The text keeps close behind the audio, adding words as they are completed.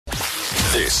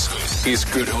This is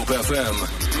Good Hope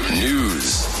FM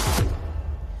News.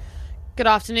 Good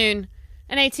afternoon.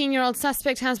 An 18-year-old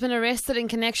suspect has been arrested in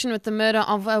connection with the murder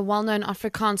of a well-known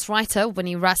Afrikaans writer,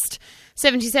 Winnie Rust.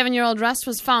 77-year-old Rust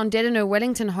was found dead in her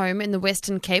Wellington home in the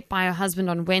Western Cape by her husband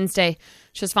on Wednesday.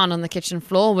 She was found on the kitchen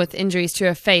floor with injuries to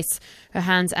her face. Her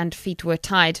hands and feet were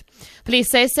tied.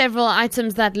 Police say several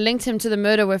items that linked him to the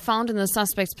murder were found in the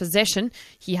suspect's possession.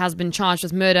 He has been charged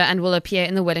with murder and will appear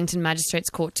in the Wellington Magistrates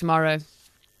Court tomorrow.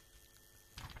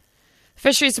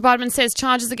 Fisheries Department says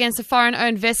charges against a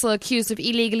foreign-owned vessel accused of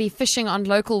illegally fishing on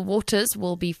local waters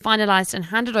will be finalised and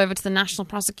handed over to the National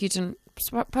Prosecution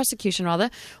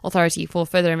Authority for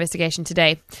further investigation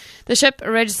today. The ship,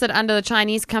 registered under the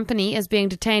Chinese company, is being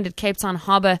detained at Cape Town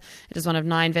Harbour. It is one of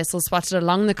 9 vessels spotted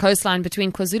along the coastline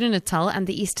between KwaZulu-Natal and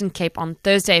the Eastern Cape on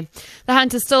Thursday. The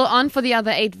hunt is still on for the other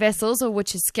 8 vessels,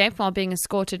 which escaped while being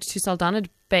escorted to Saldanha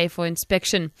Bay for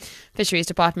inspection. Fisheries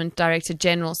Department Director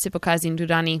General Sipokazi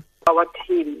Ndudani. Our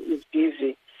team is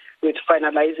busy with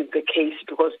finalizing the case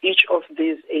because each of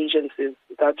these agencies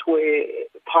that were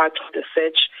part of the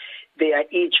search, they are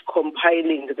each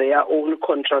compiling their own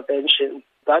contravention.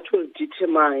 That will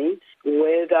determine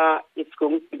whether it's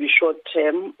going to be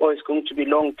short-term or it's going to be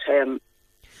long-term.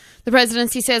 The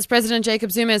presidency says President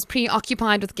Jacob Zuma is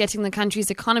preoccupied with getting the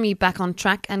country's economy back on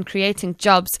track and creating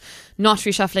jobs, not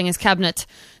reshuffling his cabinet.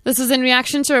 This is in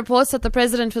reaction to reports that the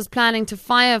president was planning to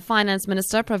fire Finance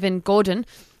Minister Pravin Gordhan,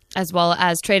 as well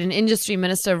as Trade and Industry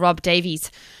Minister Rob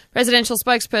Davies. Presidential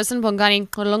spokesperson Bongani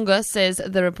Kolunga says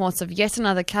the reports of yet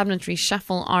another cabinet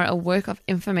reshuffle are a work of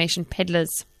information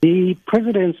peddlers. The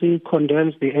presidency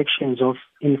condemns the actions of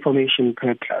information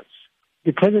peddlers.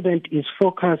 The president is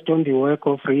focused on the work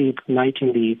of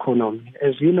reigniting the economy.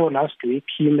 As you know, last week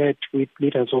he met with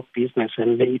leaders of business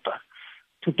and labor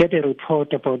to get a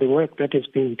report about the work that is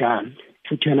being done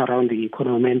to turn around the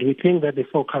economy, and we think that the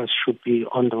focus should be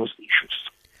on those issues.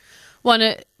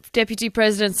 One Deputy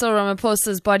President Cyril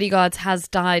Ramaphosa's bodyguard has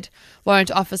died.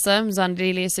 Warrant Officer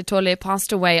Mzandile Sitole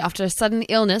passed away after a sudden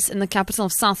illness in the capital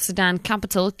of South Sudan,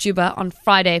 capital Juba, on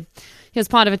Friday. He was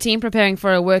part of a team preparing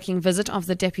for a working visit of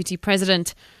the Deputy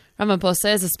President.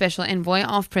 Ramaphosa is a special envoy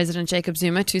of President Jacob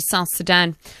Zuma to South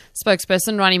Sudan.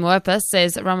 Spokesperson Ronnie Moepa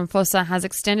says Ramaphosa has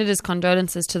extended his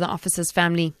condolences to the officer's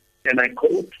family. And I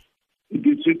quote, "It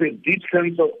is with a deep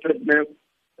sense of sadness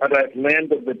that I've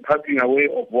learned of the passing away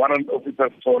of Warrant Officer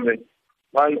Sole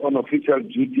while on official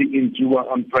duty in Juba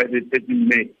on Friday, 13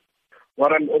 May.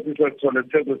 Warrant Officer Sole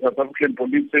served the South African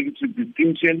Police Service with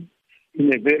distinction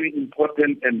in a very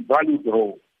important and valued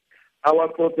role. Our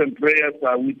thoughts and prayers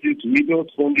are with his widow,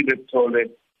 the Sole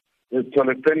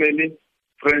family,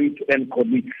 friends and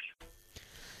colleagues."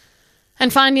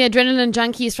 And finally, adrenaline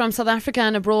junkies from South Africa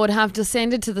and abroad have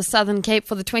descended to the Southern Cape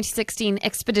for the 2016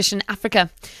 Expedition Africa.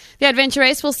 The adventure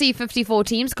race will see 54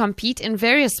 teams compete in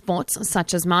various sports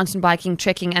such as mountain biking,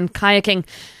 trekking and kayaking.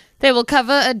 They will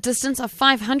cover a distance of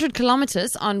 500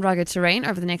 kilometers on rugged terrain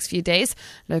over the next few days.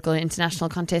 Local and international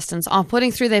contestants are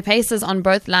putting through their paces on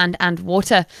both land and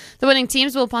water. The winning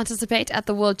teams will participate at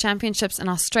the World Championships in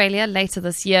Australia later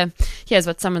this year. Here's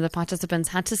what some of the participants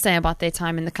had to say about their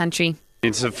time in the country.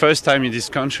 It's the first time in this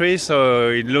country, so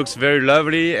it looks very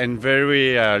lovely and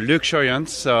very luxuriant,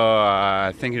 so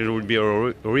I think it will be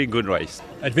a really good race.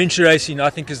 Adventure racing,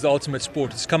 I think, is the ultimate sport.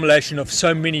 It's a combination of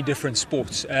so many different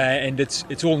sports, and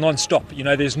it's all non-stop. You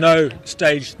know, there's no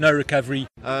stage, no recovery.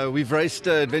 We've raced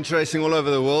adventure racing all over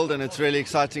the world, and it's really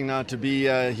exciting now to be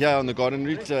here on the Garden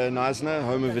Route, Knysna,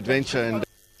 home of adventure.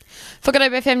 For Good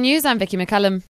Hope FM News, I'm Vicky McCullum.